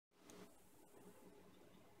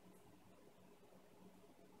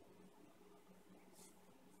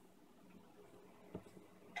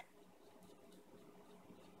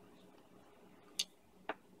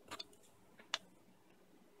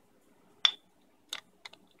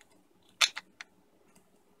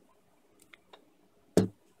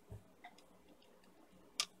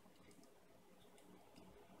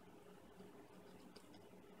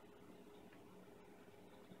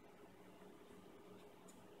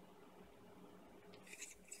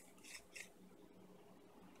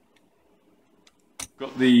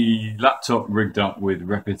Got the laptop rigged up with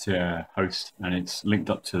Repetier host, and it's linked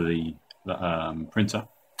up to the printer.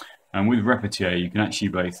 And with Repetier, you can actually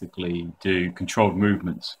basically do controlled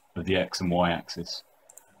movements of the X and Y axis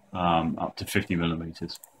up to 50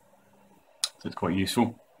 millimeters. So it's quite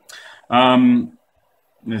useful.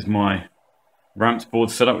 There's my ramps board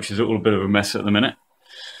setup, which is a little bit of a mess at the minute.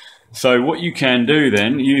 So what you can do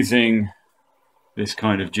then, using this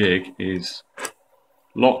kind of jig, is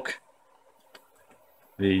lock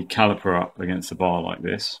the caliper up against the bar like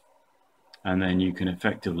this, and then you can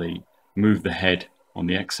effectively move the head on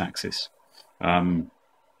the x-axis and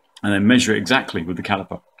then measure it exactly with the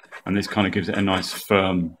caliper, and this kind of gives it a nice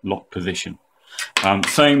firm lock position.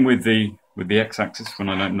 Same with the x-axis when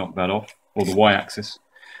I don't knock that off, or the y-axis,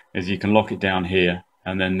 is you can lock it down here,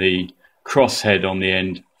 and then the cross head on the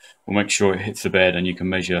end will make sure it hits the bed, and you can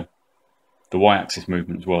measure the y-axis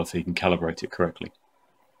movement as well, so you can calibrate it correctly.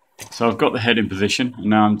 So I've got the head in position, and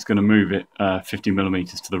now I'm just going to move it 50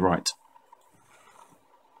 millimeters to the right.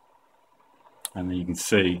 And then you can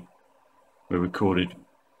see we're recorded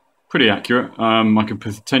pretty accurate. I could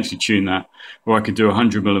potentially tune that, or I could do a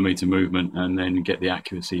 100 millimeter movement and then get the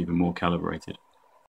accuracy even more calibrated.